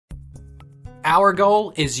Our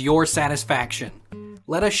goal is your satisfaction.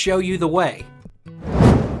 Let us show you the way.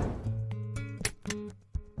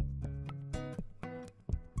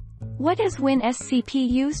 What is WinSCP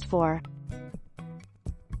used for?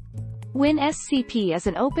 WinSCP is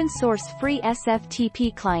an open-source free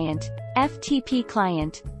SFTP client, FTP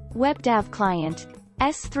client, WebDAV client,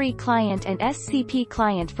 S3 client and SCP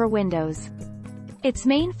client for Windows. Its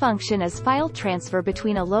main function is file transfer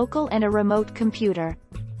between a local and a remote computer.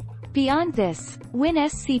 Beyond this,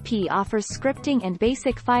 WinSCP offers scripting and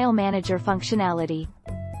basic file manager functionality.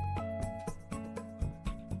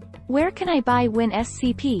 Where can I buy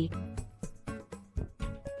WinSCP?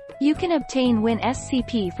 You can obtain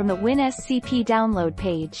WinSCP from the WinSCP download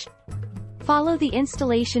page. Follow the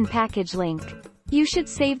installation package link. You should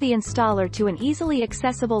save the installer to an easily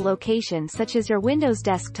accessible location such as your Windows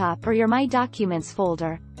desktop or your My Documents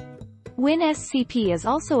folder. WinSCP is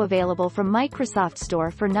also available from Microsoft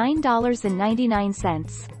Store for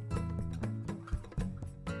 $9.99.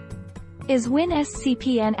 Is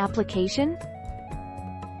WinSCP an application?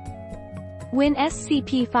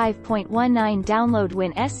 WinSCP 5.19 Download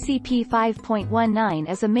WinSCP 5.19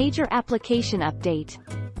 is a major application update.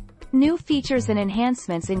 New features and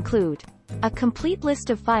enhancements include: a complete list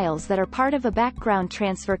of files that are part of a background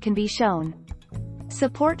transfer can be shown.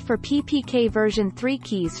 Support for PPK version 3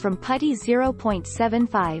 keys from PuTTY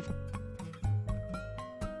 0.75.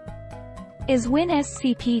 Is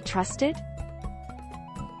WinSCP trusted?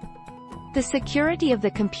 The security of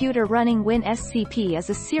the computer running WinSCP is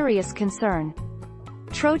a serious concern.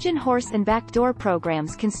 Trojan horse and backdoor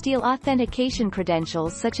programs can steal authentication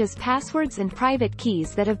credentials such as passwords and private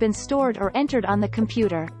keys that have been stored or entered on the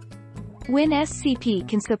computer. WinSCP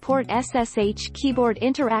can support SSH keyboard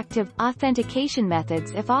interactive authentication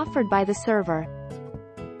methods if offered by the server.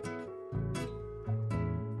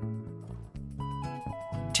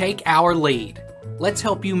 Take our lead. Let's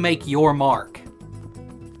help you make your mark.